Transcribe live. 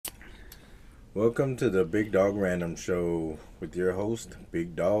Welcome to the Big Dog Random Show with your host,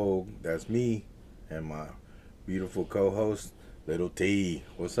 Big Dog. That's me, and my beautiful co-host, Little T.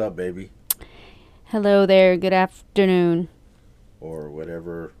 What's up, baby? Hello there. Good afternoon. Or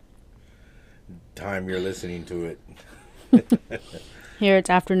whatever time you're listening to it. Here it's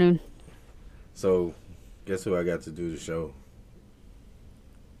afternoon. So, guess who I got to do the show?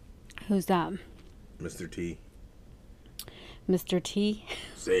 Who's that? Mr. T. Mr. T?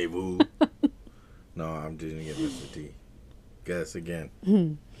 Say who? No, I'm didn't get Mr. T. Guess again.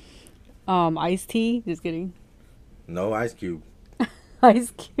 Iced tea? Just kidding. No Ice Cube.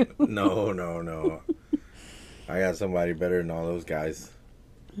 Ice Cube. No. I got somebody better than all those guys.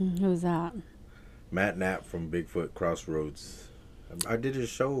 Who's that? Matt Knapp from Bigfoot Crossroads. I did his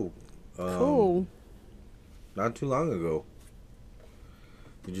show Cool. not too long ago.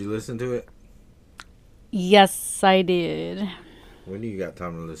 Did you listen to it? Yes, I did. When do you got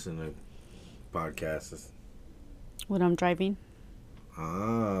time to listen to podcasts? When I'm driving.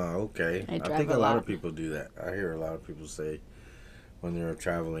 Ah, okay. I I drive think a a lot lot. of people do that. I hear a lot of people say when they're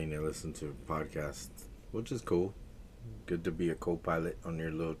traveling they listen to podcasts, which is cool. Good to be a co-pilot on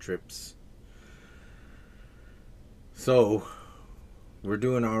your little trips. So, we're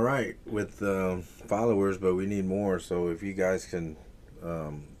doing all right with followers, but we need more. So if you guys can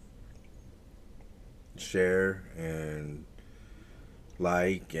share and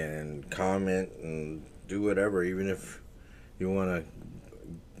like and comment and do whatever, even if you want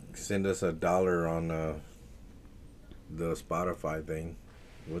to send us $1 on the Spotify thing,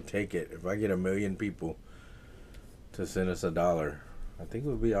 we'll take it. If I get 1,000,000 people to send us $1, I think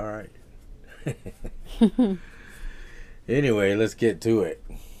we'll be all right. Anyway, let's get to it.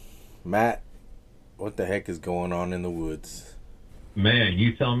 Matt, what the heck is going on in the woods? Man,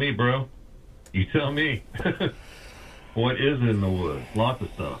 you tell me, bro. You tell me. What is in the woods? Lots of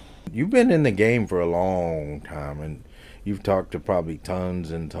stuff. You've been in the game for a long time, and you've talked to probably tons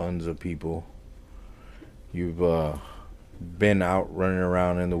and tons of people. You've been out running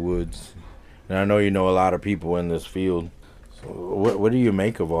around in the woods, and I know you know a lot of people in this field. So what do you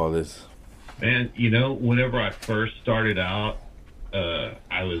make of all this? And, whenever I first started out,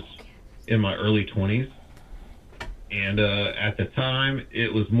 I was in my early 20s. And at the time,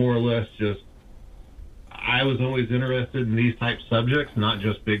 it was more or less just, I was always interested in these type subjects, not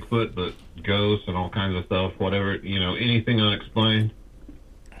just Bigfoot, but ghosts and all kinds of stuff, whatever, anything unexplained.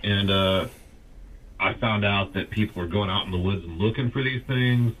 And I found out that people were going out in the woods and looking for these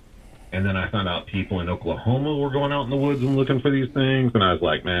things. And then I found out people in Oklahoma were going out in the woods and looking for these things. And I was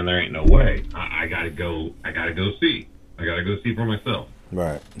like, man, there ain't no way. I gotta go see. I gotta go see for myself.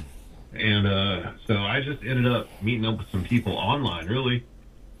 Right. And so I just ended up meeting up with some people online, really,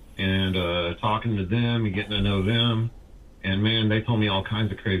 and talking to them and getting to know them. And, man, they told me all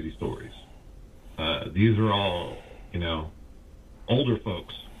kinds of crazy stories. These are all, older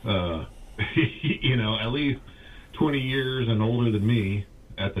folks, at least 20 years and older than me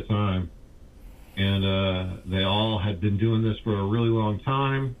at the time. And they all had been doing this for a really long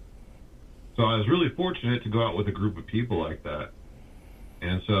time. So I was really fortunate to go out with a group of people like that.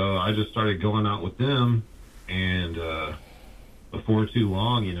 And so I just started going out with them, and before too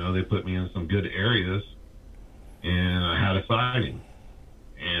long, they put me in some good areas, and I had a sighting.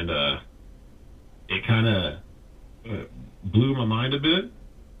 And it kind of blew my mind a bit,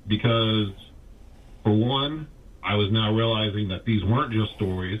 because, for one, I was now realizing that these weren't just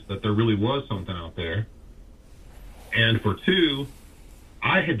stories, that there really was something out there. And for two,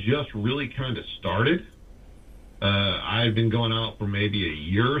 I had just really kind of started. I had been going out for maybe a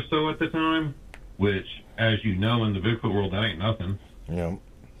year or so at the time, which, as you know, in the Bigfoot world, that ain't nothing. Yeah.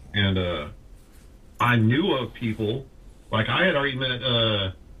 And I knew of people, like I had already met,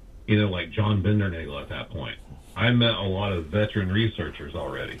 like John Bindernagel at that point. I met a lot of veteran researchers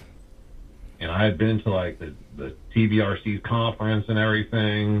already. And I had been to, like, the TBRC's conference and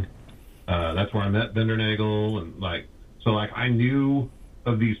everything. That's where I met Bindernagel. And, so I knew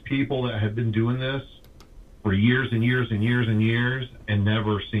of these people that had been doing this for years and years and years and years and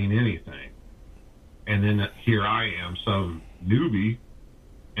never seen anything. And then here I am, some newbie,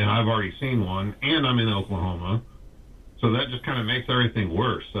 and I've already seen one, and I'm in Oklahoma. So that just kind of makes everything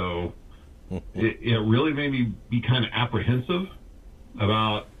worse. So it really made me be kind of apprehensive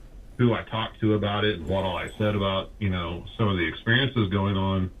about who I talked to about it and what all I said about, some of the experiences going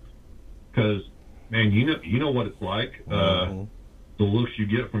on. Because, man, you know what it's like. The looks you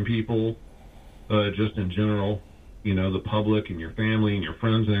get from people, just in general, the public and your family and your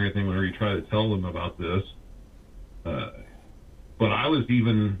friends and everything, whenever you try to tell them about this. But I was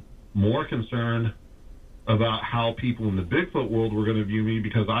even more concerned about how people in the Bigfoot world were going to view me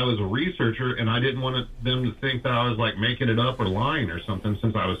because I was a researcher and I didn't want them to think that I was like making it up or lying or something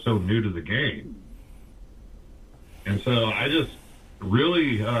since I was so new to the game. And so I just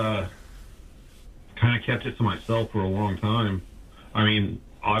really kind of kept it to myself for a long time. I mean,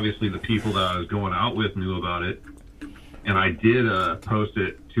 obviously the people that I was going out with knew about it, and I did post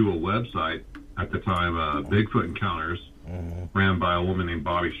it to a website at the time, Bigfoot Encounters, ran by a woman named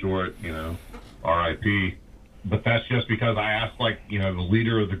Bobby Short, you know, R.I.P. But that's just because I asked, like, you know, the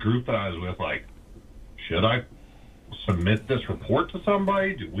leader of the group that I was with, like, should I submit this report to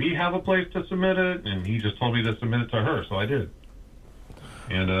somebody? Do we have a place to submit it? And he just told me to submit it to her, so I did.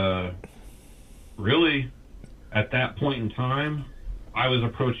 And really, at that point in time, I was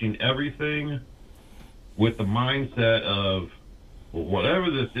approaching everything with the mindset of, well,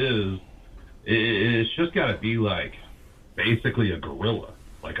 whatever this is, it's just got to be like basically a gorilla,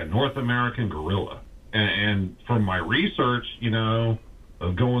 like a North American gorilla. And from my research, you know,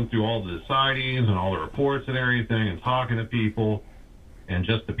 of going through all the sightings and all the reports and everything and talking to people and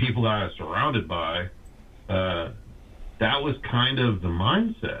just the people that I was surrounded by, that was kind of the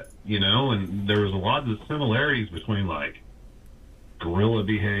mindset, you know, and there was a lot of similarities between like gorilla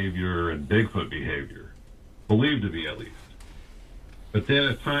behavior and Bigfoot behavior, believed to be at least. But then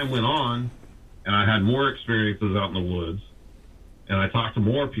as time went on and I had more experiences out in the woods and I talked to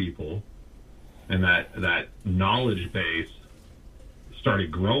more people and that knowledge base started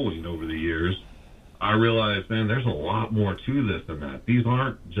growing over the years, I realized, man, there's a lot more to this than that. These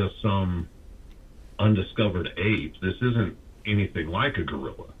aren't just some undiscovered apes. This isn't anything like a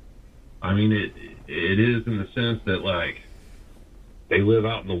gorilla. I mean, it is in the sense that, like, they live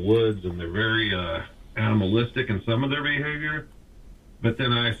out in the woods and they're very animalistic in some of their behavior, but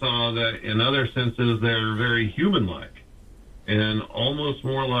then I saw that in other senses they're very human-like and almost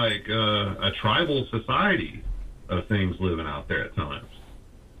more like a tribal society of things living out there at times.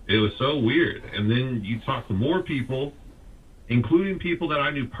 It was so weird. And then you talk to more people, including people that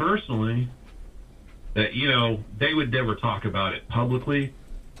I knew personally, that, you know, they would never talk about it publicly,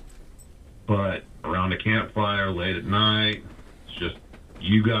 but around a campfire late at night, it's just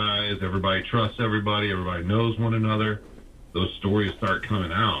you guys, everybody trusts everybody knows one another. Those stories start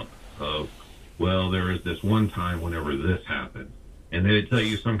coming out of, well, there was this one time whenever this happened. And they'd tell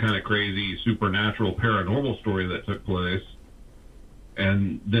you some kind of crazy supernatural paranormal story that took place.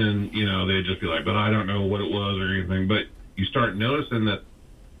 And then, you know, they'd just be like, but I don't know what it was or anything. But you start noticing that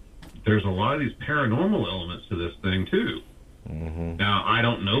there's a lot of these paranormal elements to this thing, too. Mm-hmm. Now, I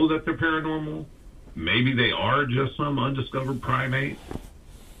don't know that they're paranormal. Maybe they are just some undiscovered primate.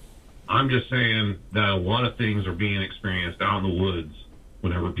 I'm just saying that a lot of things are being experienced out in the woods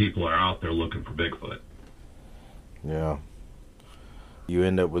whenever people are out there looking for Bigfoot. Yeah. You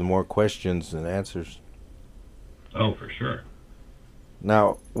end up with more questions than answers. Oh, for sure.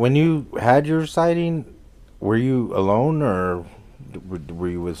 Now, when you had your sighting, were you alone or were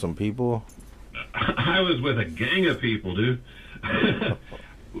you with some people? I was with a gang of people, dude.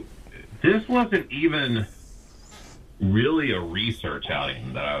 This wasn't even really a research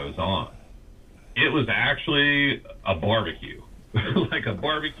outing that I was on. It was actually a barbecue. Like a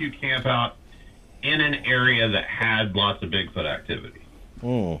barbecue camp out in an area that had lots of Bigfoot activity.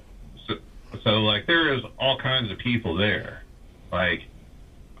 Mm. So like, there is all kinds of people there. Like,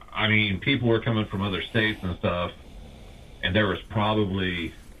 I mean, people were coming from other states and stuff, and there was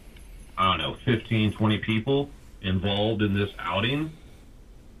probably, I don't know, 15, 20 people involved in this outing.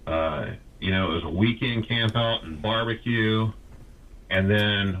 You know, it was a weekend camp out and barbecue, and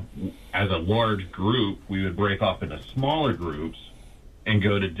then as a large group, we would break off into smaller groups and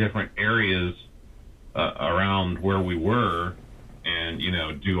go to different areas around where we were and, you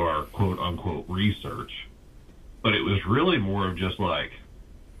know, do our quote-unquote research. But it was really more of just like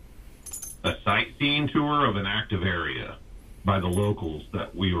a sightseeing tour of an active area by the locals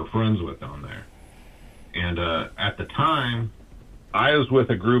that we were friends with down there. And at the time, I was with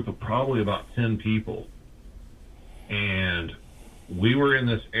a group of probably about 10 people. And we were in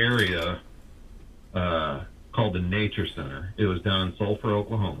this area called the Nature Center. It was down in Sulphur,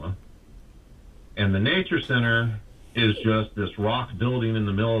 Oklahoma. And the Nature Center is just this rock building in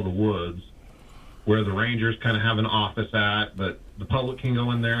the middle of the woods where the rangers kind of have an office at, but the public can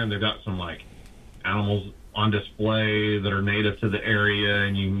go in there and they've got some like animals on display that are native to the area,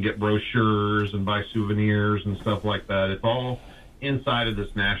 and you can get brochures and buy souvenirs and stuff like that. It's all inside of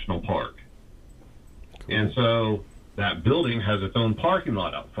this national park. Cool. And so that building has its own parking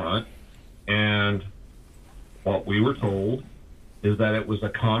lot up front, and what we were told is that it was a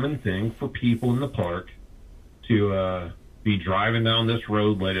common thing for people in the park to be driving down this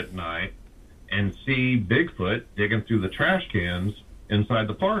road late at night and see Bigfoot digging through the trash cans inside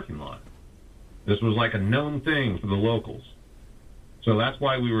the parking lot. This was like a known thing for the locals. So that's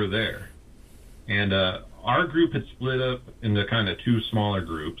why we were there. And our group had split up into kind of two smaller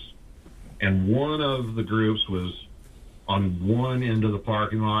groups. And one of the groups was on one end of the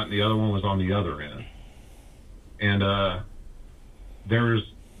parking lot, and the other one was on the other end. And there was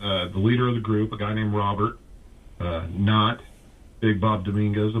the leader of the group, a guy named Robert, not Big Bob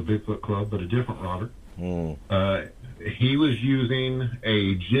Dominguez of Bigfoot Club, but a different Robert. He was using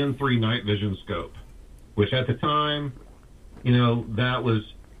a Gen 3 night vision scope, which at the time, you know, that was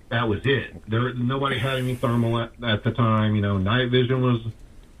it. Nobody had any thermal at the time. You know, night vision was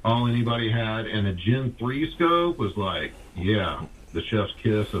all anybody had, and a Gen 3 scope was like, yeah, the chef's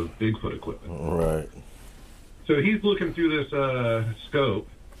kiss of Bigfoot equipment. Right. So he's looking through this scope,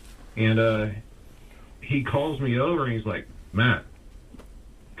 and he calls me over, and he's like, Matt,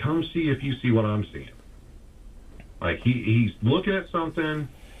 come see if you see what I'm seeing. Like, he's looking at something,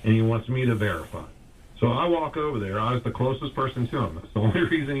 and he wants me to verify. So I walk over there. I was the closest person to him. That's the only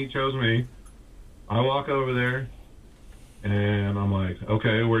reason he chose me. I walk over there, and I'm like,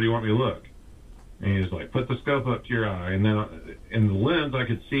 okay, where do you want me to look? And he's like, put the scope up to your eye. And then in the lens, I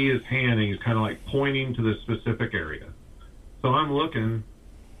could see his hand, and he's kind of like pointing to this specific area. So I'm looking,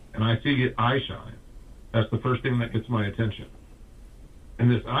 and I see eye shine. That's the first thing that gets my attention. And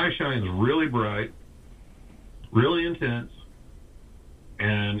this eye shine is really bright, really intense,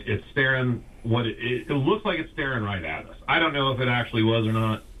 and it's staring it looks like it's staring right at us. I don't know if it actually was or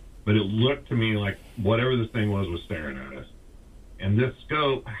not, but it looked to me like whatever this thing was staring at us. And this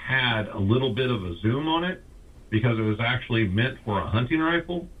scope had a little bit of a zoom on it because it was actually meant for a hunting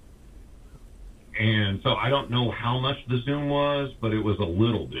rifle. And so I don't know how much the zoom was, but it was a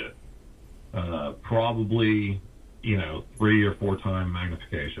little bit. Probably, 3 or 4 time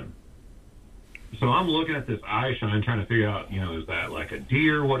magnification. So I'm looking at this eye shine, trying to figure out, is that like a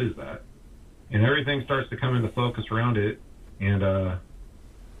deer? What is that? And everything starts to come into focus around it, and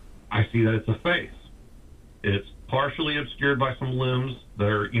I see that it's a face. It's partially obscured by some limbs that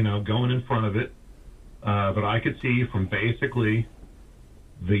are, going in front of it, but I could see from basically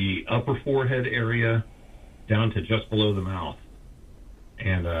the upper forehead area down to just below the mouth.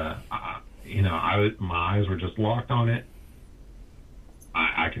 And, my eyes were just locked on it.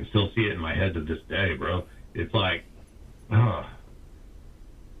 I can still see it in my head to this day, bro. It's like,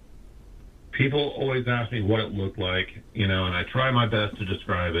 people always ask me what it looked like, and I try my best to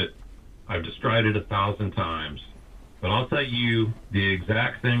describe it. I've described it 1,000 times. But I'll tell you the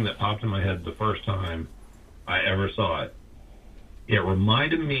exact thing that popped in my head the first time I ever saw it. It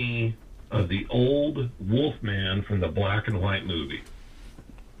reminded me of the old Wolfman from the black and white movie.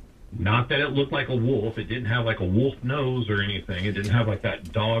 Not that it looked like a wolf. It didn't have like a wolf nose or anything. It didn't have like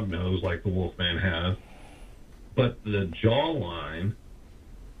that dog nose like the Wolfman has. But the jawline,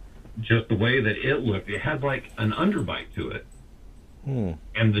 just the way that it looked, it had like an underbite to it.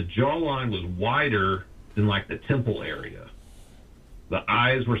 And the jawline was wider than like the temple area. The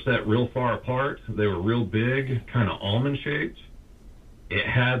eyes were set real far apart. They were real big, kind of almond shaped. It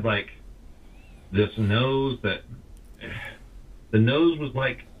had like this nose that, the nose was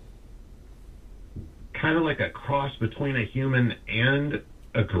like, kind of like a cross between a human and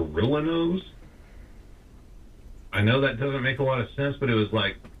a gorilla nose. I know that doesn't make a lot of sense, but it was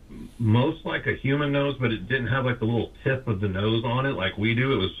like most like a human nose, but it didn't have like the little tip of the nose on it like we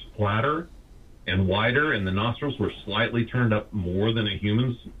do. It was flatter and wider, and the nostrils were slightly turned up more than a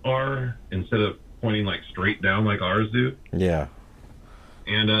human's are instead of pointing like straight down like ours do. Yeah.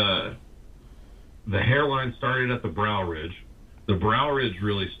 And the hairline started at the brow ridge. The brow ridge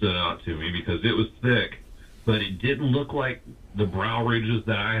really stood out to me because it was thick, but it didn't look like the brow ridges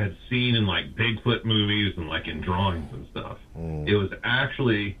that I had seen in like Bigfoot movies and like in drawings and stuff. It was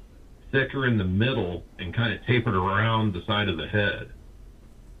actually thicker in the middle and kind of tapered around the side of the head.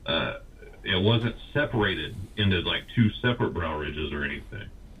 It wasn't separated into like 2 separate brow ridges or anything.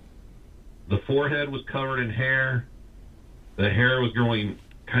 The forehead was covered in hair. The hair was growing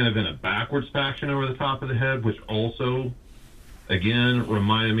kind of in a backwards fashion over the top of the head, which also, again,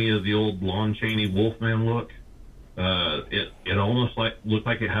 reminded me of the old Lon Chaney Wolfman look. It almost looked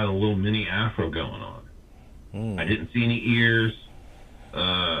like it had a little mini afro going on. I didn't see any ears.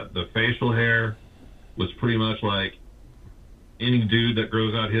 The facial hair was pretty much like any dude that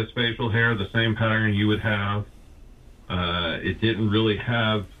grows out his facial hair, the same pattern you would have. It didn't really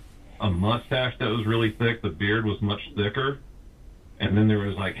have a mustache that was really thick. The beard was much thicker. And then there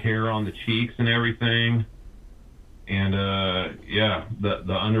was like hair on the cheeks and everything. And the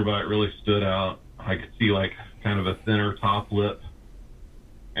underbite really stood out. I could see like kind of a thinner top lip.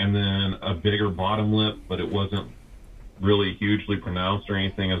 and then a bigger bottom lip, but it wasn't really hugely pronounced or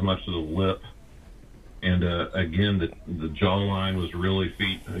anything as much as a lip. And again, the jawline was really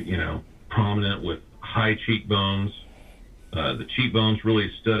prominent with high cheekbones. The cheekbones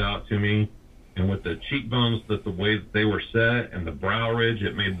really stood out to me. And with the cheekbones, the way that they were set and the brow ridge,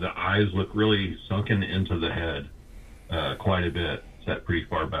 it made the eyes look really sunken into the head quite a bit, set pretty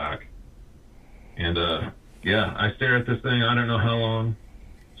far back. And yeah, I stared at this thing, I don't know how long,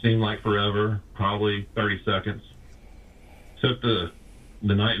 seemed like forever, probably 30 seconds. Took the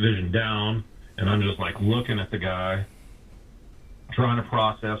night vision down, and I'm just like looking at the guy, trying to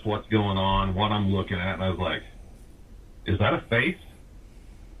process what's going on, what I'm looking at, and I was like, is that a face?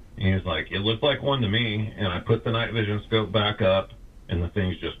 And he's like, it looked like one to me, and I put the night vision scope back up, and the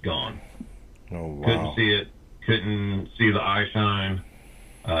thing's just gone. Oh, wow. Couldn't see it, couldn't see the eye shine,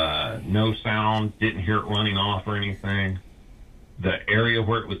 no sound, didn't hear it running off or anything. The area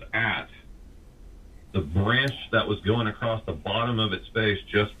where it was at, the branch that was going across the bottom of its face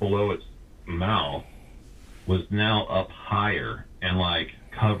just below its mouth was now up higher and like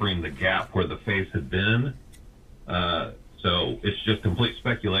covering the gap where the face had been. So it's just complete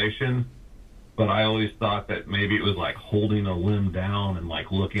speculation, but I always thought that maybe it was like holding a limb down and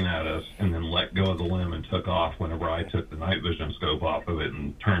like looking at us and then let go of the limb and took off whenever I took the night vision scope off of it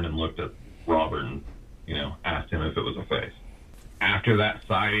and turned and looked at Robert and, asked him if it was a face. After that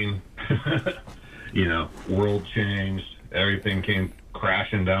sighting, world changed. Everything came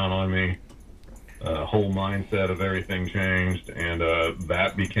crashing down on me. Whole mindset of everything changed, and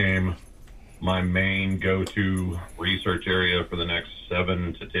that became my main go-to research area for the next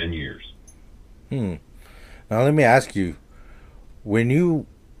 7 to 10 years. Now let me ask you, when you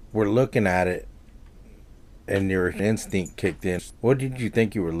were looking at it and your instinct kicked in, what did you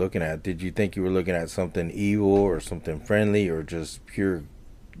think you were looking at? Did you think you were looking at something evil or something friendly or just pure,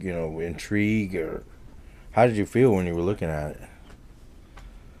 intrigue? Or how did you feel when you were looking at it?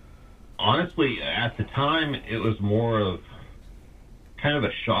 Honestly, at the time, it was more of kind of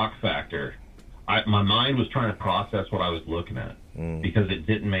a shock factor. My mind was trying to process what I was looking at because it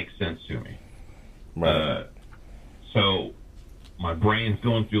didn't make sense to me. Right. So my brain's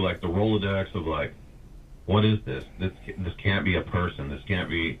going through like the Rolodex of like, what is this? This can't be a person. This can't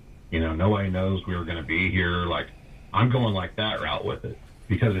be, nobody knows we were going to be here. Like, I'm going like that route with it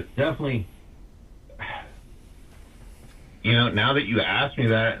because it's definitely, now that you ask me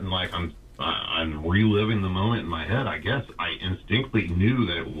that and like I'm reliving the moment in my head, I guess I instinctively knew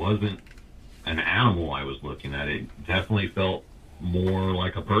that it wasn't an animal I was looking at. It definitely felt more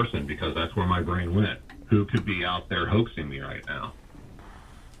like a person because that's where my brain went. Who could be out there hoaxing me right now?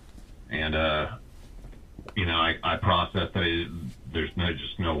 And, I processed that there's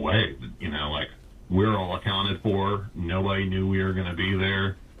just no way. Like, we're all accounted for. Nobody knew we were going to be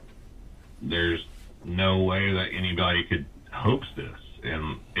there. There's no way that anybody could hoax this.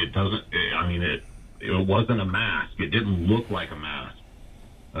 And it doesn't, it wasn't a mask. It didn't look like a mask.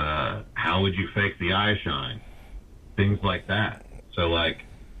 How would you fake the eye shine? Things like that. So, like,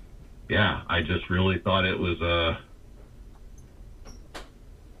 yeah, I just really thought it was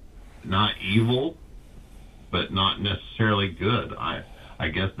not evil, but not necessarily good. I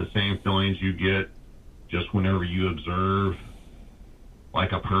guess the same feelings you get just whenever you observe,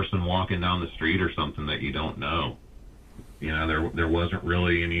 like, a person walking down the street or something that you don't know. There wasn't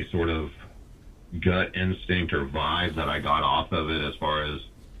really any sort of gut instinct or vibe that I got off of it as far as,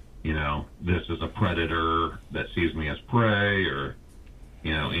 this is a predator that sees me as prey or,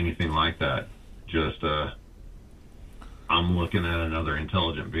 anything like that. Just, I'm looking at another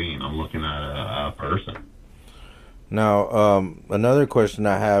intelligent being. I'm looking at a person. Now, another question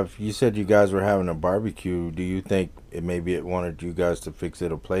I have, you said you guys were having a barbecue. Do you think it wanted you guys to fix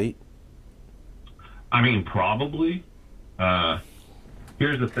it a plate? Probably.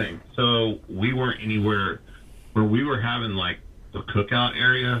 Here's the thing. So we weren't anywhere where we were having, like, the cookout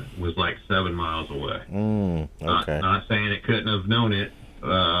area was like 7 miles away. Okay. Not saying it couldn't have known it,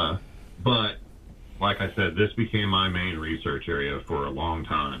 but like I said, this became my main research area for a long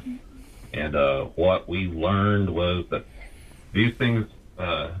time. And what we learned was that these things,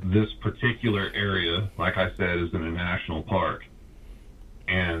 this particular area, like I said, is in a national park.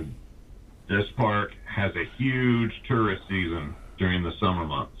 And this park has a huge tourist season during the summer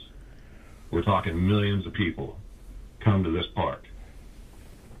months. We're talking millions of people come to this park.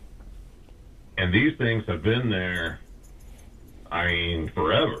 And these things have been there,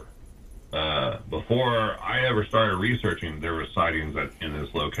 forever. Before I ever started researching, there were sightings in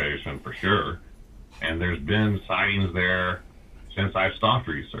this location for sure. And there's been sightings there since I've stopped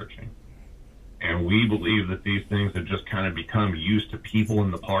researching. And we believe that these things have just kind of become used to people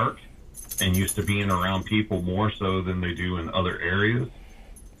in the park and used to being around people more so than they do in other areas.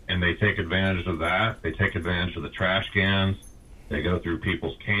 And they take advantage of that. They take advantage of the trash cans. They go through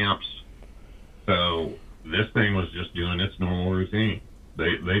people's camps. So this thing was just doing its normal routine.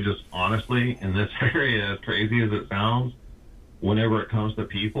 They just, honestly, in this area, as crazy as it sounds, whenever it comes to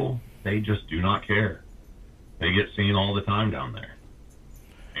people, they just do not care. They get seen all the time down there.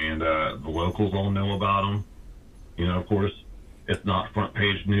 And the locals all know about them. You know, of course, it's not front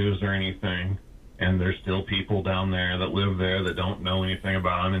page news or anything. And there's still people down there that live there that don't know anything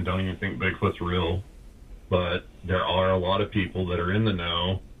about them and don't even think Bigfoot's real. But there are a lot of people that are in the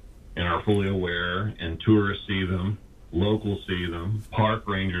know and are fully aware, and tourists see them, locals see them, park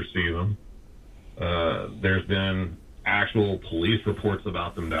rangers see them. There's been actual police reports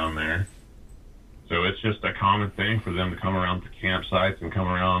about them down there. So it's just a common thing for them to come around the campsites and come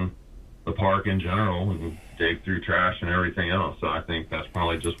around the park in general and dig through trash and everything else. So I think that's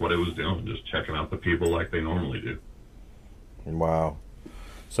probably just what it was doing, just checking out the people like they normally do. Wow.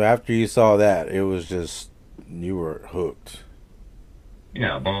 So after you saw that, it was just, you were hooked.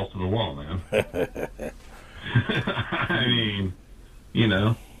 Yeah, balls to the wall, man. I mean, you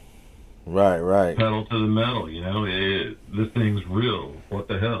know. Right. Pedal to the metal, you know. This thing's real. What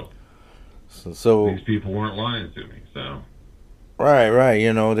the hell? So these people weren't lying to me, so. Right.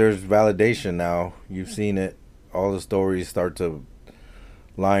 You know, there's validation now. You've seen it. All the stories start to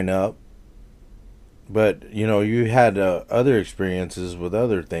line up. But, you know, you had other experiences with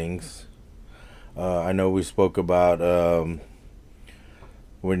other things. I know we spoke about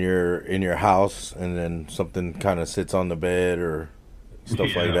when you're in your house and then something kind of sits on the bed or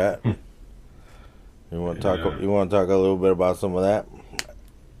stuff like that. You want to talk? You want to talk a little bit about some of that?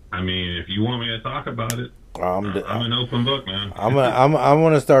 I mean, if you want me to talk about it, I'm an open book, man. I'm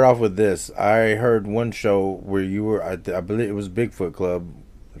going to start off with this. I heard one show where you were, I believe it was Bigfoot Club.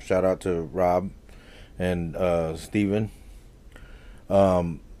 Shout out to Rob and Steven.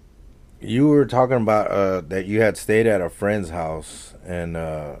 You were talking about that you had stayed at a friend's house, and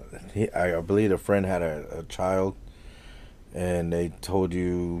I believe the friend had a child, and they told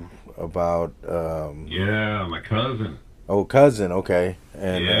you about... yeah, my cousin. Oh, cousin, okay.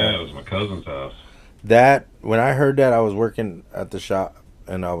 And yeah, it was my cousin's house. That, when I heard that, I was working at the shop,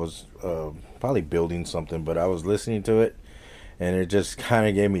 and I was probably building something, but I was listening to it, and it just kind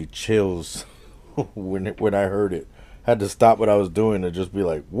of gave me chills when I heard it. I had to stop what I was doing and just be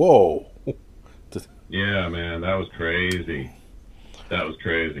like, whoa. Yeah, man, that was crazy. That was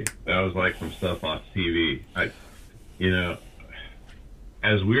like some stuff off TV. You know,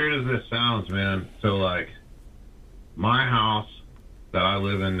 as weird as this sounds, man, so like, my house that I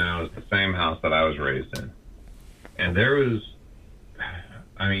live in now is the same house that I was raised in. And there was,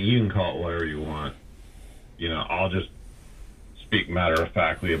 I mean, you can call it whatever you want. You know, I'll just speak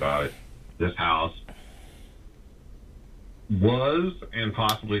matter-of-factly about it. This house was and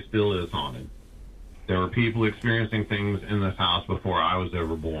possibly still is haunted. There were people experiencing things in this house before I was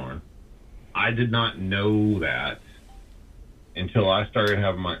ever born. I did not know that until I started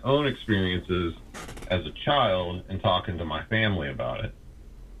having my own experiences as a child and talking to my family about it.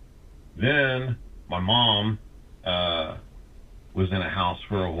 Then my mom was in a house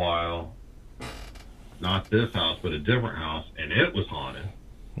for a while, not this house, but a different house, and it was haunted.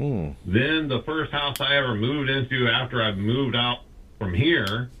 Then the first house I ever moved into after I moved out from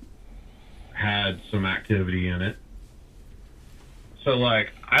here had some activity in it. So,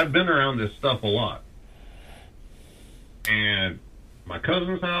 like, I've been around this stuff a lot. And my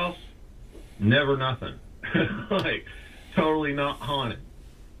cousin's house, never nothing. Like, totally not haunted.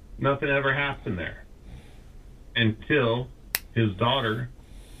 Nothing ever happened there. Until his daughter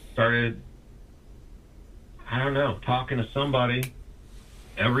started, I don't know, talking to somebody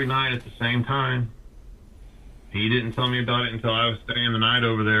every night at the same time. He didn't tell me about it until I was staying the night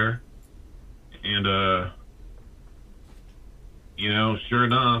over there. And, you know, sure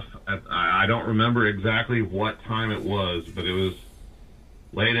enough, I don't remember exactly what time it was, but it was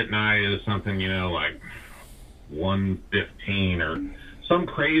late at night. It was something, you know, like 1:15 or some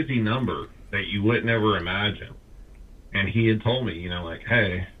crazy number that you would never imagine. And he had told me, you know, like,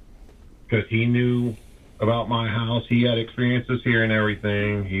 hey, because he knew about my house. He had experiences here and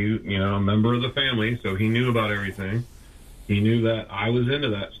everything. He, you know, a member of the family, so he knew about everything. He knew that I was into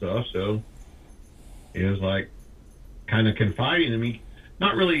that stuff, so he was like kind of confiding in me,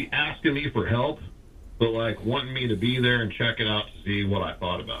 not really asking me for help, but like wanting me to be there and check it out to see what I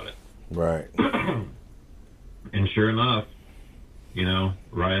thought about it. Right. And sure enough, you know,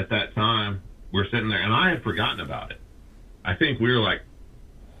 right at that time, we're sitting there, and I had forgotten about it. I think we were like,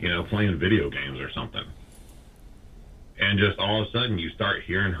 playing video games or something. And just all of a sudden, you start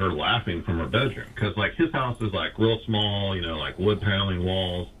hearing her laughing from her bedroom. Because, like, his house is, like, real small, like wood paneling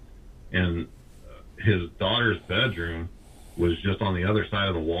walls. And his daughter's bedroom was just on the other side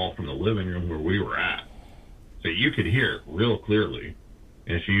of the wall from the living room where we were at. So you could hear it real clearly.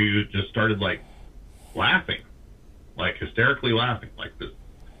 And she just started, like, laughing. Like, hysterically laughing. Like this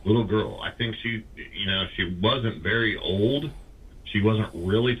little girl. I think she wasn't very old. She wasn't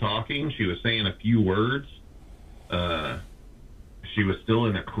really talking. She was saying a few words. She was still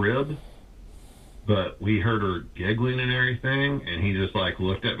in a crib, but we heard her giggling and everything, and he just, like,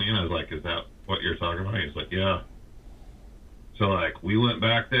 looked at me, and I was like, is that what you're talking about? He's like, yeah. So, like, we went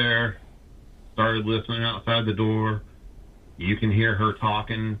back there, started listening outside the door. You can hear her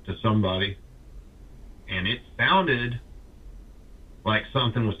talking to somebody, and it sounded like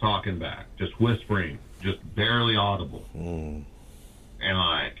something was talking back, just whispering, just barely audible. And,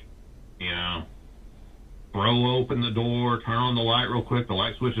 like, throw open the door, turn on the light real quick. The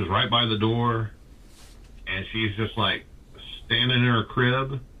light switch is right by the door. And she's just, like, standing in her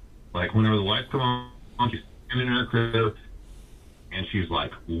crib. Like, whenever the lights come on, she's standing in her crib. And she's,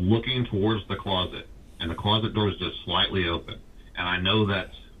 like, looking towards the closet. And the closet door is just slightly open. And I know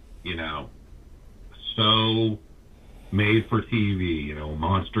that's, so made for TV,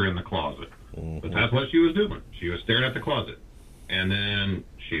 monster in the closet. But that's what she was doing. She was staring at the closet. And then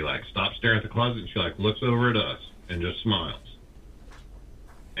she, like, stops staring at the closet, and she, like, looks over at us and just smiles.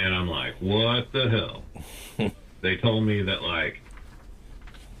 And I'm like, what the hell? They told me that, like,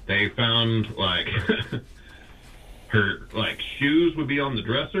 they found, like, her, like, shoes would be on the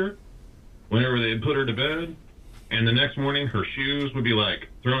dresser whenever they put her to bed. And the next morning, her shoes would be, like,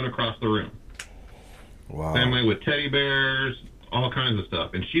 thrown across the room. Wow. Same way with teddy bears, all kinds of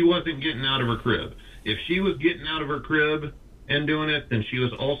stuff. And she wasn't getting out of her crib. If she was getting out of her crib and doing it, then she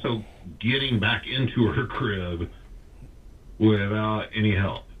was also getting back into her crib without any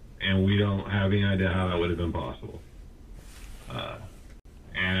help. And we don't have any idea how that would have been possible.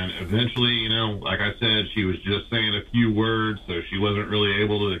 And eventually, like I said, she was just saying a few words, so she wasn't really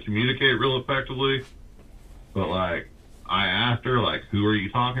able to communicate real effectively. But, like, I asked her, like, who are you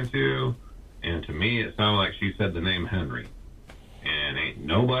talking to? And to me, it sounded like she said the name Henry. And ain't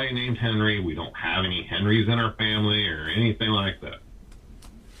nobody named Henry. We don't have any Henrys in our family or anything like that.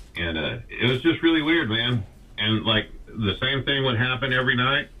 And it was just really weird, man. And, like, the same thing would happen every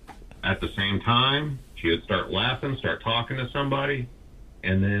night. At the same time, she would start laughing, start talking to somebody.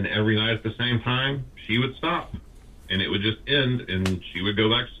 And then every night at the same time, she would stop. And it would just end, and she would go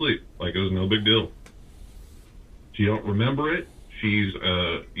back to sleep. Like, it was no big deal. She don't remember it. She's,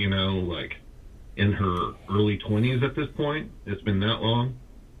 like, in her early 20s at this point. It's been that long.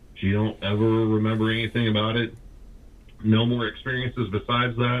 She don't ever remember anything about it. No more experiences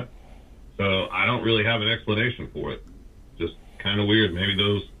besides that. So I don't really have an explanation for it. Just kind of weird. Maybe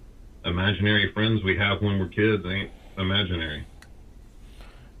those imaginary friends we have when we're kids ain't imaginary.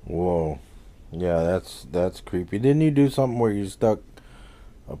 Whoa. Yeah, that's creepy. Didn't you do something where you stuck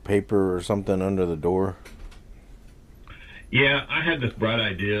a paper or something under the door? Yeah, I had this bright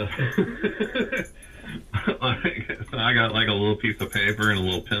idea. So I got, like, a little piece of paper and a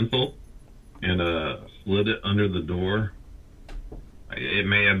little pencil and slid it under the door. It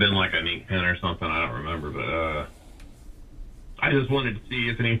may have been like an ink pen or something, I don't remember, but I just wanted to see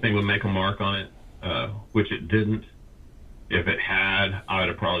if anything would make a mark on it, which it didn't. If it had, I would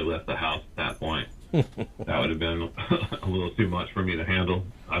have probably left the house at that point. That would have been a little too much for me to handle.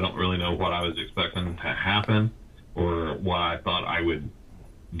 I don't really know what I was expecting to happen or what I thought I would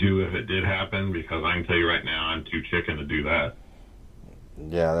do if it did happen, because I can tell you right now, I'm too chicken to do that.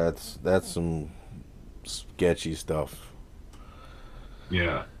 Yeah, that's some sketchy stuff.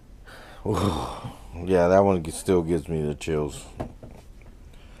 Yeah. Yeah, that one still gives me the chills.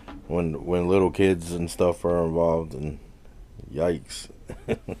 When little kids and stuff are involved, and yikes.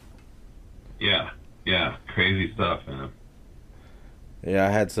 Yeah, crazy stuff, man. Yeah,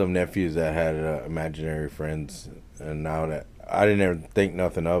 I had some nephews that had imaginary friends, and now that I didn't ever think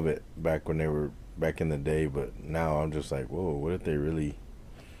nothing of it back when they were back in the day, but now I'm just like, whoa, what if they really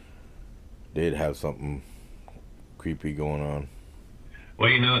did have something creepy going on? Well,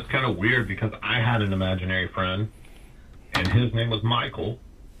 it's kind of weird because I had an imaginary friend, and his name was Michael.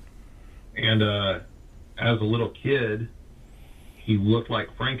 And as a little kid, he looked like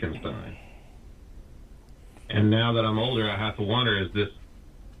Frankenstein. And now that I'm older, I have to wonder, is this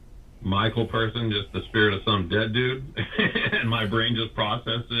Michael person just the spirit of some dead dude? And my brain just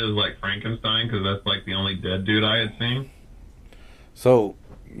processed it as like Frankenstein because that's like the only dead dude I had seen. So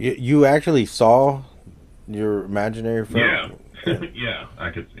you actually saw your imaginary friend? Yeah. Yeah, I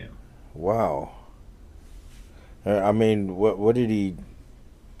could see him. Wow. I mean, what did he?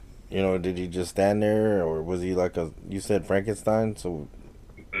 Did he just stand there, or was he like a? You said Frankenstein, so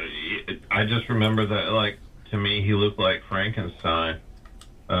I just remember that, like, to me, he looked like Frankenstein.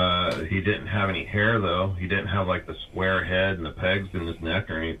 He didn't have any hair, though. He didn't have, like, the square head and the pegs in his neck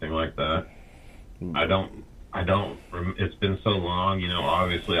or anything like that. It's been so long,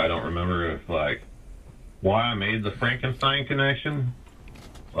 obviously I don't remember if, like, why I made the Frankenstein connection.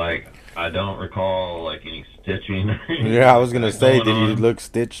 Like, I don't recall, like, any stitching or anything. Yeah, I was gonna like say, going did he on. look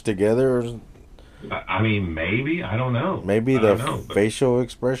stitched together, or I mean, maybe. I don't know. maybe I the don't know, but facial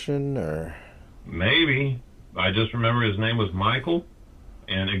expression, or maybe. I just remember his name was Michael.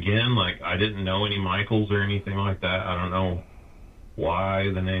 And again, like, I didn't know any Michaels or anything like that. I don't know why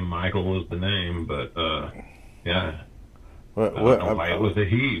the name Michael was the name, but, yeah. what? I don't know why it was a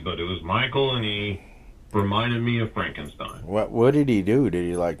he, but it was Michael, and he reminded me of Frankenstein. What did he do? Did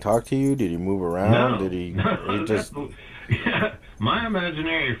he like talk to you? Did he move around? No, Did he? He no, just yeah. My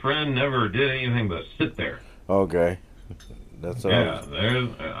imaginary friend never did anything but sit there. okay. That's what I Yeah, was.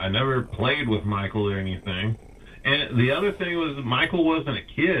 I never played with Michael or anything. And the other thing was Michael wasn't a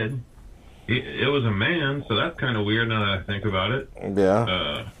kid; it was a man. So that's kind of weird now that I think about it.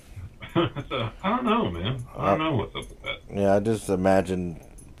 Yeah. So I don't know, man. I don't know what's up with that. Yeah, I just imagine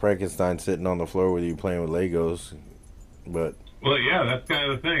Frankenstein sitting on the floor with you playing with Legos, but Well, yeah, that's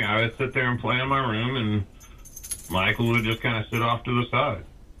kind of the thing. I would sit there and play in my room, and Michael would just kind of sit off to the side,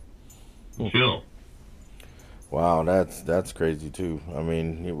 and chill. wow, that's crazy too. I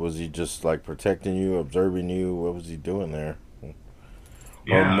mean, was he just like protecting you, observing you? What was he doing there? Or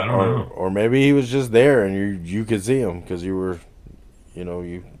Yeah, I don't or know. or maybe he was just there and you could see him because you were,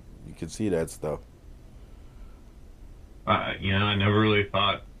 you could see that stuff. I never really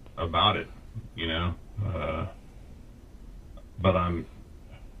thought about it, you know. Uh, but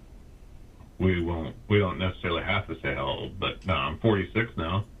we don't necessarily have to say how old, but no, I'm 46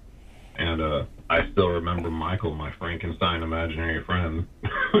 now, and I still remember Michael, my Frankenstein imaginary friend.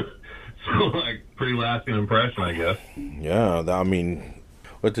 So, like, pretty lasting impression, I guess. Yeah, I mean,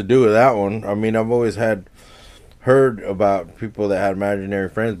 what to do with that one? I mean, I've always heard about people that had imaginary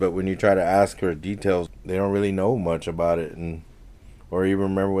friends, but when you try to ask for details, they don't really know much about it, and or even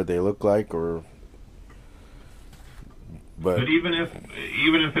remember what they look like, or but But even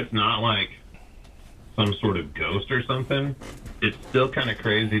if it's not like some sort of ghost or something, it's still kind of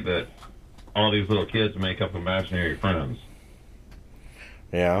crazy that all these little kids make up imaginary friends.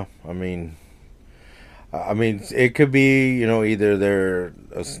 yeah, I mean, it could be either they're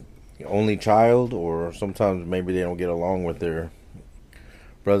only child, or sometimes maybe they don't get along with their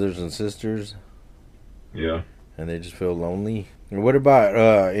brothers and sisters, Yeah. and they just feel lonely. And what about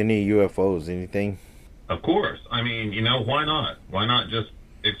any UFOs? Anything? Of course. I mean, why not? Why not just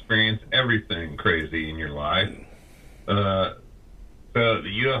experience everything crazy in your life? Uh, so the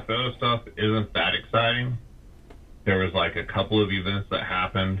UFO stuff isn't that exciting. There was like a couple of events that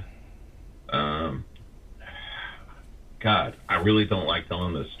happened. Um, God, I really don't like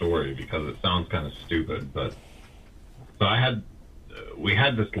telling this story because it sounds kind of stupid. But so we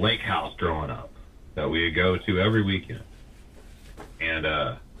had this lake house growing up that we would go to every weekend, and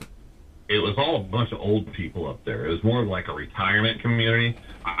it was all a bunch of old people up there. It was more of like a retirement community.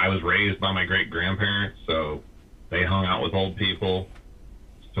 I was raised by my great grandparents, so they hung out with old people.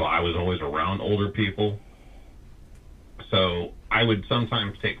 So I was always around older people. So I would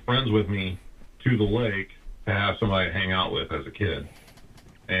sometimes take friends with me to the lake to have somebody to hang out with as a kid.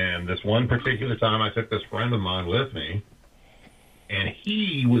 And this one particular time, I took this friend of mine with me, and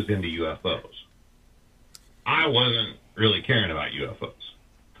he was into UFOs. I wasn't really caring about UFOs.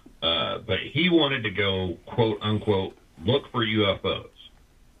 But he wanted to go, quote unquote, look for UFOs.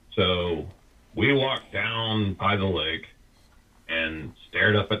 So we walked down by the lake and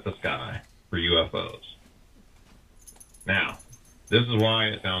stared up at the sky for UFOs. Now, this is why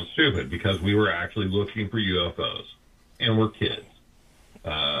it sounds stupid, because we were actually looking for UFOs, and we're kids.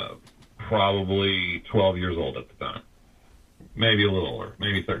 Probably 12 years old at the time. Maybe a little older,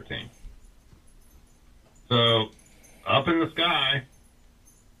 maybe 13. So, up in the sky,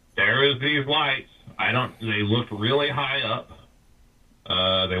 there is these lights. They looked really high up.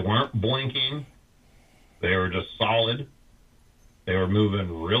 They weren't blinking. They were just solid. They were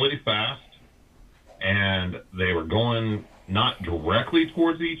moving really fast, and they were going not directly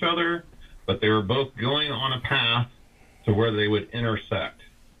towards each other, but they were both going on a path to where they would intersect.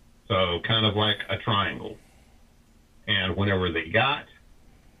 So kind of like a triangle. And whenever they got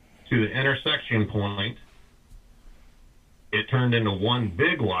to the intersection point, it turned into one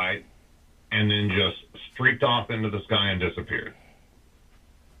big light, and then just streaked off into the sky and disappeared.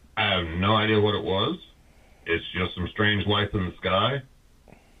 I have no idea what it was. It's just some strange lights in the sky.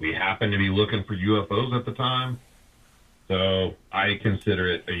 We happened to be looking for UFOs at the time, so I consider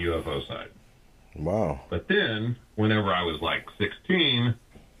it a UFO site. Wow. But then, whenever I was like 16,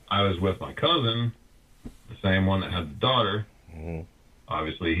 I was with my cousin, the same one that had the daughter. Mm-hmm.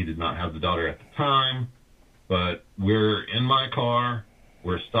 Obviously, he did not have the daughter at the time, but we're in my car.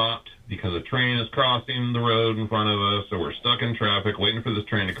 We're stopped because a train is crossing the road in front of us, so we're stuck in traffic waiting for this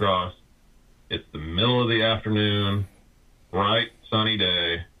train to cross. It's the middle of the afternoon, bright, sunny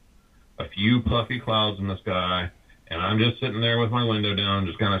day, a few puffy clouds in the sky, and I'm just sitting there with my window down,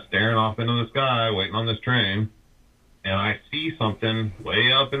 just kind of staring off into the sky, waiting on this train, and I see something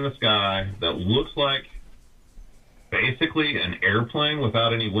way up in the sky that looks like basically an airplane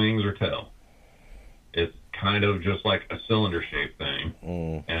without any wings or tail. It's kind of just like a cylinder-shaped thing,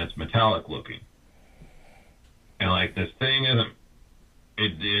 and it's metallic looking. And like this thing isn't,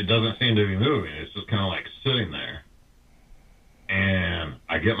 it doesn't seem to be moving. It's just kind of like sitting there. And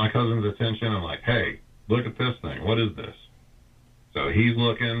I get my cousin's attention. I'm like, hey, look at this thing. What is this? So he's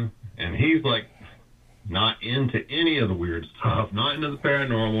looking, and he's like not into any of the weird stuff, not into the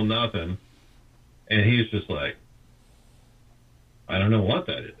paranormal, nothing. And he's just like, I don't know what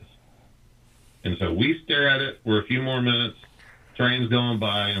that is. And so we stare at it for a few more minutes. Train's going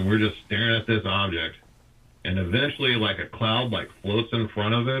by, and we're just staring at this object. And eventually, like a cloud like floats in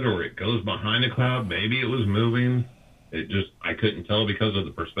front of it, or it goes behind a cloud. Maybe it was moving. It just, I couldn't tell because of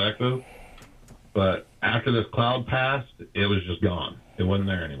the perspective. But after this cloud passed, it was just gone. It wasn't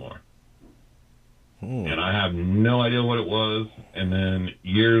there anymore. And I have no idea what it was. And then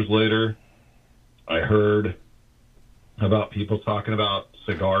years later, I heard about people talking about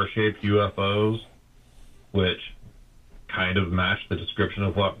cigar-shaped UFOs, which kind of matched the description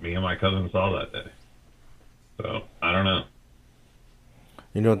of what me and my cousin saw that day. So, I don't know.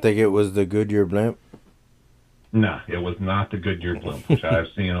 You don't think it was the Goodyear blimp? No, it was not the Goodyear blimp, which I've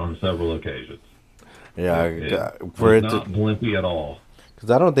seen on several occasions. Yeah, It for was it not to, blimpy at all. because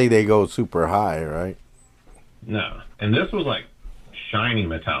I don't think they go super high, right? No, and this was like shiny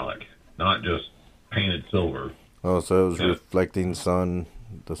metallic, not just painted silver. Oh, so it was reflecting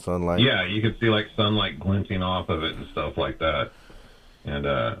the sunlight. Yeah, you could see like sunlight glinting off of it and stuff like that. And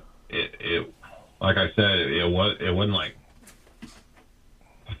it like I said, it wasn't like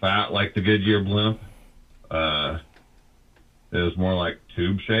fat like the Goodyear blimp. It was more like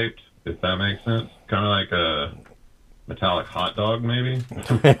tube shaped, if that makes sense. Kind of like a metallic hot dog, maybe.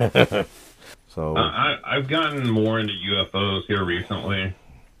 So I've gotten more into UFOs here recently,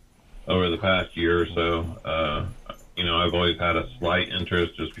 over the past year or so. You know, I've always had a slight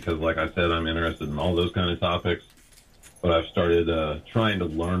interest just because, like I said, I'm interested in all those kind of topics. But I've started trying to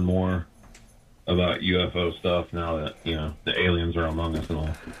learn more about UFO stuff now that, you know, the aliens are among us and all.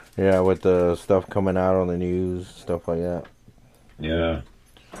 yeah, with the stuff coming out on the news, stuff like that. Yeah.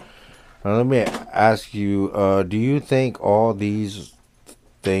 Now, let me ask you, do you think all these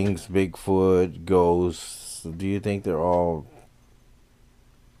things, Bigfoot, ghosts, do you think they're all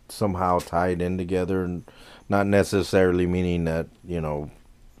somehow tied in together? And not necessarily meaning that, you know,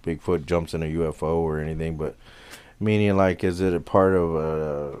 Bigfoot jumps in a UFO or anything, but meaning like, is it a part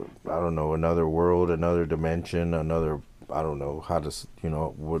of I don't know, another world, another dimension, another, I don't know how to, you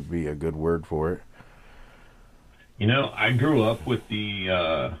know, would be a good word for it. You know, I grew up with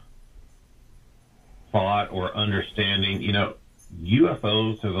the thought or understanding, you know,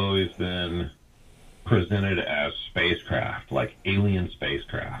 UFOs have always been presented as spacecraft, like alien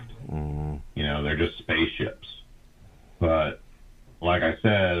spacecraft. Mm-hmm. You know, they're just spaceships. But like I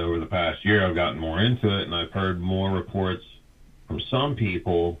said, over the past year, I've gotten more into it, and I've heard more reports from some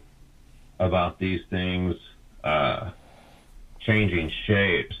people about these things changing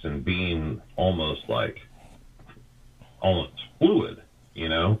shapes and being almost fluid, you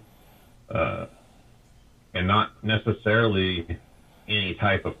know, and not necessarily any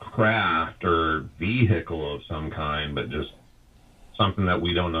type of craft or vehicle of some kind, but just something that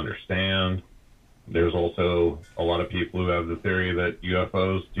we don't understand. There's also a lot of people who have the theory that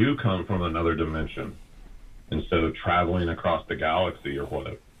UFOs do come from another dimension instead of traveling across the galaxy or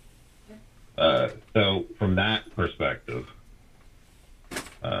whatever. So from that perspective,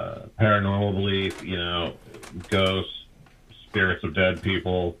 paranormal belief, you know, ghosts, spirits of dead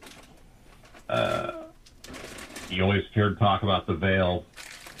people, you always hear talk about the veil,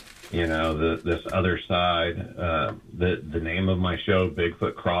 you know, this other side. The name of my show,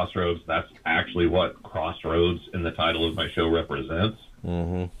 Bigfoot Crossroads, that's actually what Crossroads in the title of my show represents.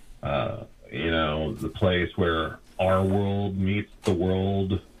 Mm-hmm. You know, the place where our world meets the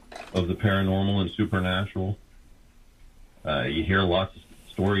world of the paranormal and supernatural. You hear lots of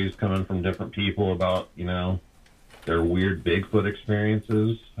stories coming from different people about, their weird Bigfoot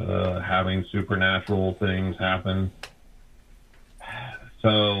experiences, having supernatural things happen.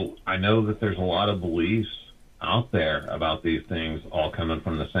 So I know that there's a lot of beliefs out there about these things all coming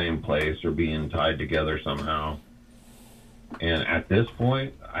from the same place or being tied together somehow. And at this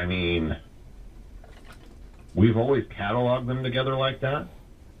point, I mean, we've always cataloged them together like that.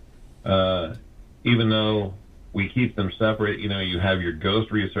 Even though we keep them separate, you have your ghost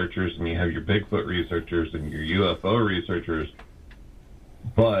researchers and you have your Bigfoot researchers and your UFO researchers.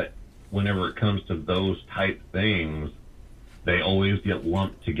 But whenever it comes to those type things, they always get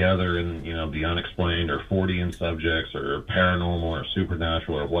lumped together in, the unexplained or Fortean subjects or paranormal or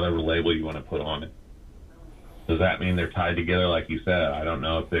supernatural or whatever label you want to put on it. Does that mean they're tied together like you said? I don't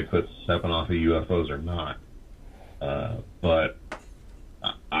know if Bigfoot's stepping off of UFOs or not. But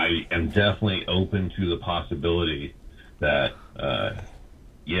I am definitely open to the possibility that,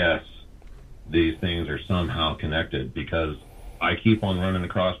 yes, these things are somehow connected, because I keep on running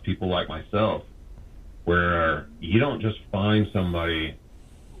across people like myself where you don't just find somebody,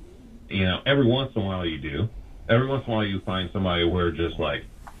 every once in a while you do. Every once in a while you find somebody where just like,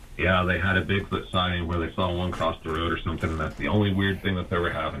 yeah, they had a Bigfoot sighting where they saw one cross the road or something, and that's the only weird thing that's ever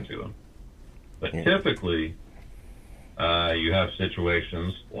happened to them. But typically, you have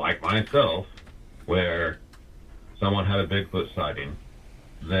situations like myself where someone had a Bigfoot sighting.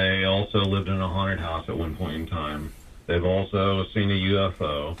 They also lived in a haunted house at one point in time. They've also seen a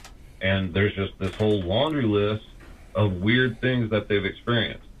UFO. And there's just this whole laundry list of weird things that they've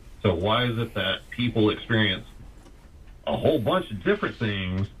experienced. So why is it that people experience a whole bunch of different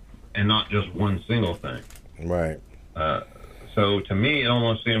things and not just one single thing? Right. So to me, it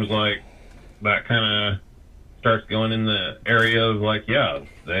almost seems like that kind of starts going in the area of like, yeah,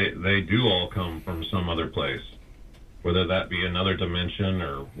 they do all come from some other place, whether that be another dimension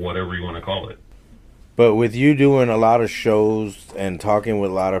or whatever you want to call it. But with you doing a lot of shows and talking with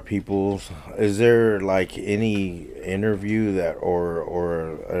a lot of people, is there like any interview that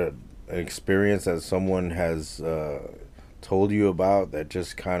or an experience that someone has told you about that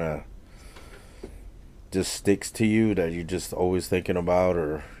just kind of just sticks to you, that you're just always thinking about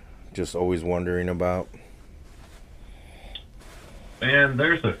or just always wondering about? And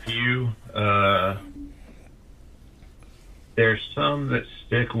there's a few. There's some that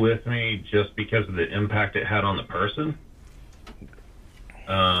stick with me just because of the impact it had on the person.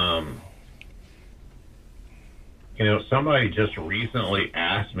 Somebody just recently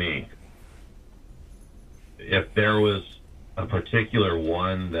asked me if there was a particular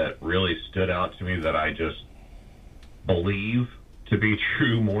one that really stood out to me that I just believe to be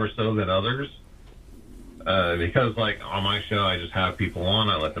true more so than others. Because, like, on my show, I just have people on,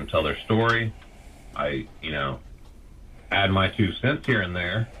 I let them tell their story. I, add my 2 cents here and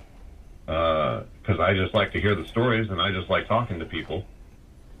there, because I just like to hear the stories and I just like talking to people.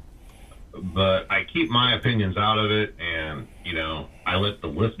 But I keep my opinions out of it, and, I let the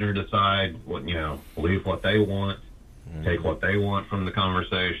listener decide what, believe what they want, take what they want from the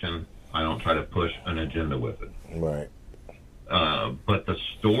conversation. I don't try to push an agenda with it. Right. But the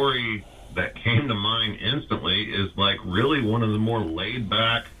story that came to mind instantly is like really one of the more laid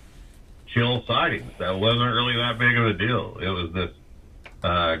back, chill sightings. That wasn't really that big of a deal. It was this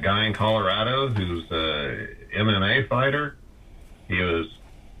guy in Colorado who's a MMA fighter. He was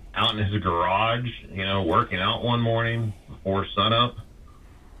out in his garage, working out one morning before sunup,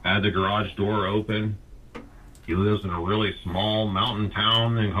 had the garage door open. He lives in a really small mountain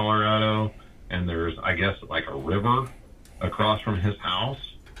town in Colorado, and there's, I guess, like a river across from his house.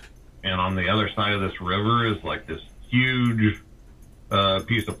 And on the other side of this river is like this huge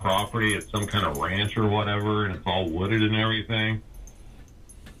piece of property. It's some kind of ranch or whatever, and it's all wooded and everything.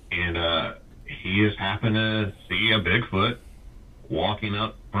 And he just happened to see a Bigfoot walking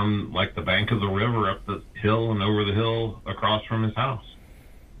up from like the bank of the river up the hill and over the hill across from his house.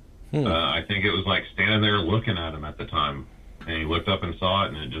 I think it was like standing there looking at him at the time, and he looked up and saw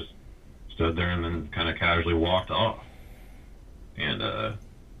it, and it just stood there and then kind of casually walked off. And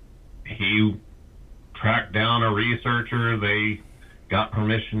he tracked down a researcher. They got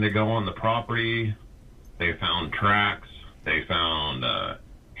permission to go on the property. They found tracks. They found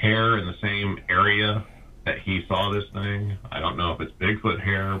hair in the same area that he saw this thing. I don't know if it's Bigfoot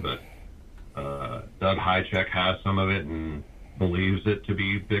hair, but Doug Highcheck has some of it and believes it to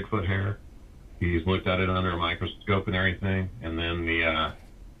be Bigfoot hair. He's looked at it under a microscope and everything. And then the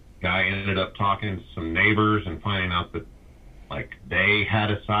guy ended up talking to some neighbors and finding out that like they had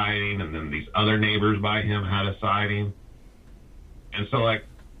a sighting, and then these other neighbors by him had a sighting. And so like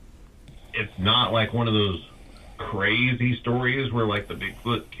it's not like one of those crazy stories where like the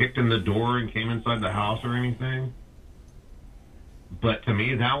Bigfoot kicked in the door and came inside the house or anything. But to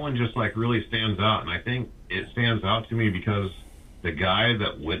me, that one just like really stands out. And I think it stands out to me because the guy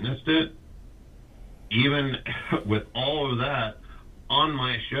that witnessed it, even with all of that on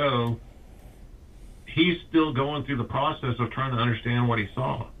my show, he's still going through the process of trying to understand what he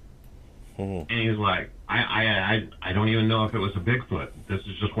saw. And he's like, I don't even know if it was a Bigfoot. This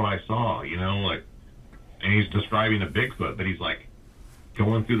is just what I saw, you know, like, and he's describing a Bigfoot, but he's like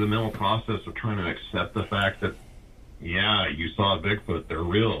going through the mental process of trying to accept the fact that, yeah, you saw a Bigfoot, they're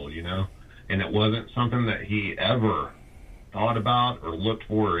real, you know, and it wasn't something that he ever thought about or looked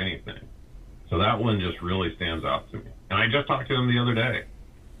for or anything. So that one just really stands out to me. And I just talked to him the other day,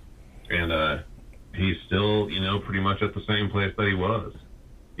 and he's still, you know, pretty much at the same place that he was.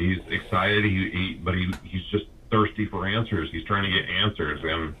 He's excited, but he's just thirsty for answers. He's trying to get answers.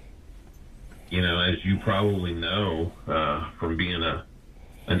 And, you know, as you probably know, from being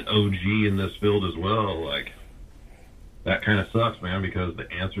an OG in this field as well, like, that kind of sucks, man, because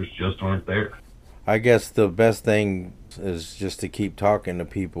the answers just aren't there. I guess the best thing is just to keep talking to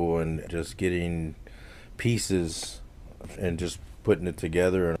people and just getting pieces and just putting it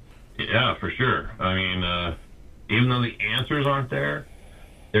together. Yeah, for sure. I mean, even though the answers aren't there,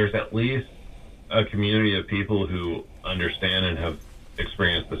 there's at least a community of people who understand and have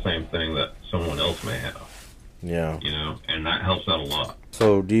experienced the same thing that someone else may have. Yeah. You know, and that helps out a lot.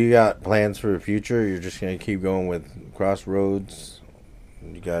 So do you got plans for the future? You're just going to keep going with Crossroads?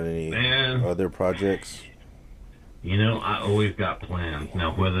 You got any other projects? You know, I always got plans.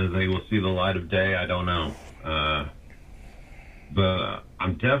 Now, whether they will see the light of day, I don't know. But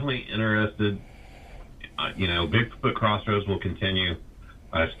I'm definitely interested. You know, Bigfoot Crossroads will continue.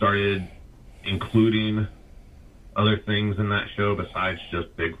 I started including other things in that show besides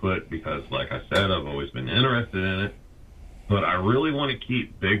just Bigfoot because, like I said, I've always been interested in it. But I really want to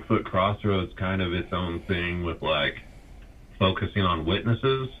keep Bigfoot Crossroads kind of its own thing with, like, focusing on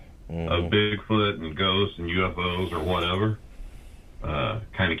witnesses of Bigfoot and ghosts and UFOs or whatever.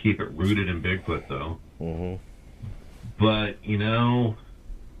 Kind of keep it rooted in Bigfoot, though. But, you know,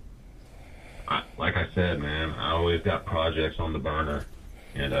 like I said, man, I always got projects on the burner.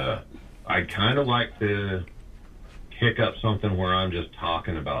 And I'd kind of like to kick up something where I'm just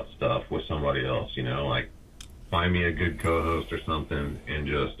talking about stuff with somebody else, you know, like find me a good co-host or something and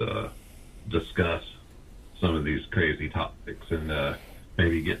just discuss some of these crazy topics and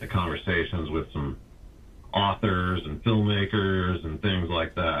maybe get into conversations with some authors and filmmakers and things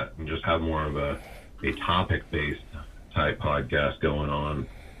like that and just have more of a topic-based type podcast going on.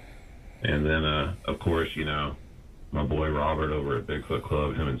 And then, of course, you know, my boy Robert over at Bigfoot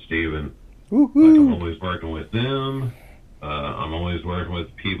Club, him and Steven, like I'm always working with them. I'm always working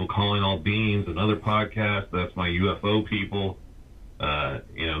with people calling all beans, another podcast. That's my UFO people.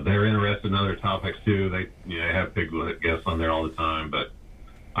 You know, they're interested in other topics too. They have Bigfoot guests on there all the time, but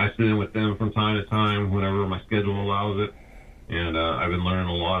I sit in with them from time to time whenever my schedule allows it. And I've been learning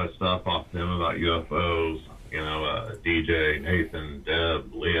a lot of stuff off them about UFOs. You know, DJ, Nathan,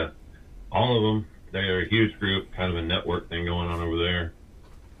 Deb, Leah, all of them. They're a huge group, kind of a network thing going on over there.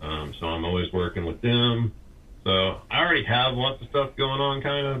 So I'm always working with them. So I already have lots of stuff going on,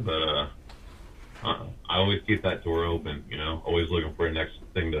 kind of, but I always keep that door open, you know, always looking for a next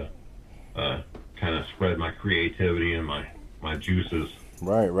thing to kind of spread my creativity and my juices.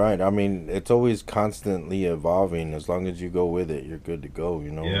 Right. I mean, it's always constantly evolving. As long as you go with it, you're good to go,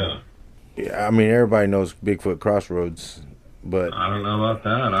 you know? Yeah, I mean, everybody knows Bigfoot Crossroads, but I don't know about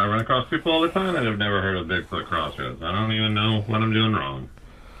that. I run across people all the time that have never heard of Bigfoot Crossroads. I don't even know what I'm doing wrong.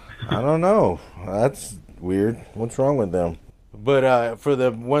 I don't know. That's weird. What's wrong with them? But for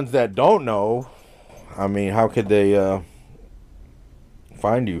the ones that don't know, I mean, how could they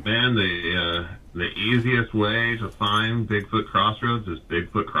find you? Man, the easiest way to find Bigfoot Crossroads is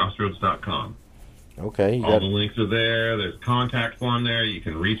bigfootcrossroads.com. Okay. All the links are there. There's a contact form there. You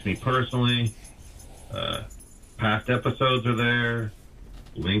can reach me personally. Past episodes are there.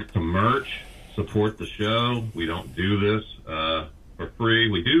 Links to merch. Support the show. We don't do this for free.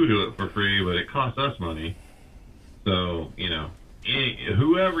 We do it for free, but it costs us money. So, you know,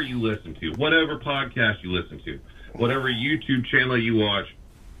 whoever you listen to, whatever podcast you listen to, whatever YouTube channel you watch,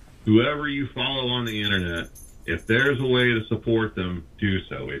 whoever you follow on the internet, if there's a way to support them, do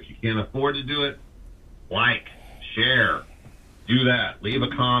so. If you can't afford to do it, like, share, do that. Leave a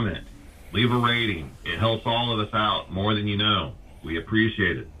comment, leave a rating. It helps all of us out more than you know. We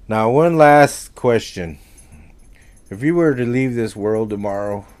appreciate it. Now, one last question. If you were to leave this world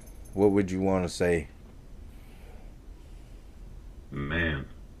tomorrow, what would you want to say? Man,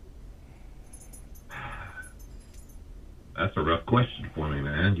 That's a rough question for me,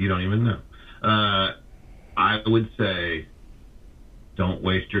 man. You don't even know. I would say don't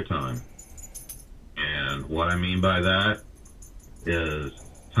waste your time. And what I mean by that is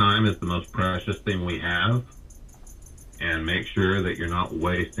time is the most precious thing we have. And make sure that you're not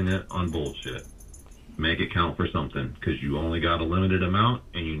wasting it on bullshit. Make it count for something, because you only got a limited amount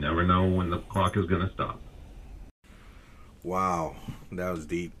and you never know when the clock is going to stop. Wow, that was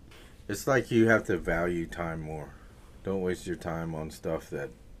deep. It's like you have to value time more. Don't waste your time on stuff that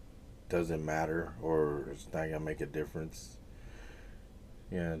doesn't matter or it's not going to make a difference.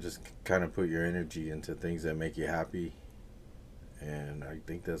 Yeah, just kind of put your energy into things that make you happy. And I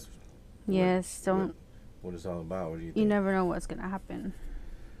think that's Yes, don't. what it's all about. What do you think? You never know what's gonna happen.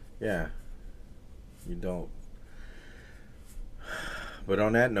 Yeah, you don't. But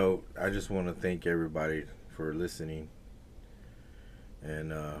on that note, I just want to thank everybody for listening.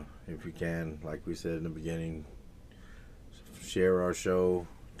 And if you can, like we said in the beginning, share our show,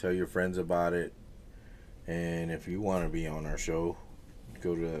 tell your friends about it. And if you want to be on our show,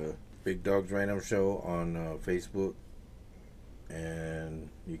 go to Big Dog's Random Show on Facebook. And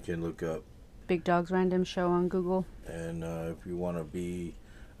you can look up Big Dog's Random Show on Google. And if you want to be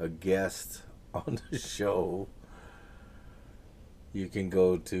a guest on the show, you can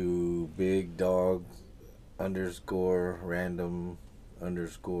go to Big Dog _random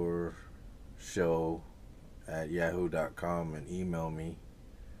 _show at yahoo.com and email me.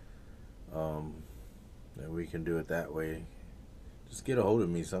 And we can do it that way. Just get a hold of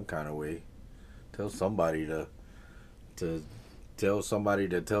me some kind of way. Tell somebody to tell somebody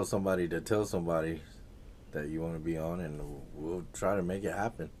to tell somebody to tell somebody that you want to be on, and we'll try to make it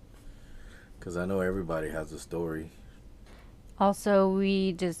happen. Because I know everybody has a story. Also,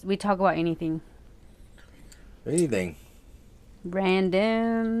 we talk about anything. Anything.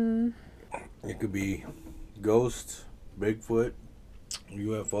 Random. It could be ghosts, Bigfoot,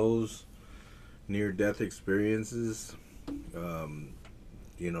 UFOs, near-death experiences,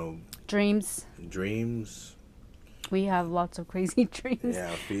 Dreams. dreams. We have lots of crazy dreams.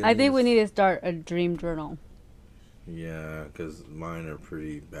 Yeah, I think we feelings. need to start a dream journal, Yeah, because mine are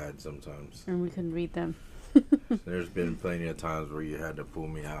pretty bad sometimes. and we can read them. There's been plenty of times where you had to pull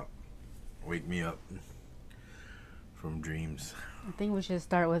me out, wake me up from dreams. I think we should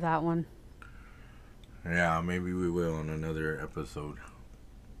start with that one. Yeah, maybe we will on another episode.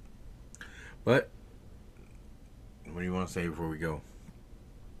 But what do you want to say before we go?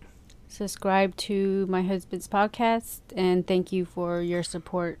 Subscribe to my husband's podcast, and thank you for your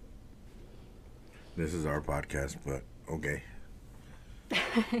support. This is our podcast, but okay.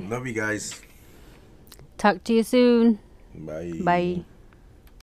 Love you guys. Talk to you soon. Bye. Bye.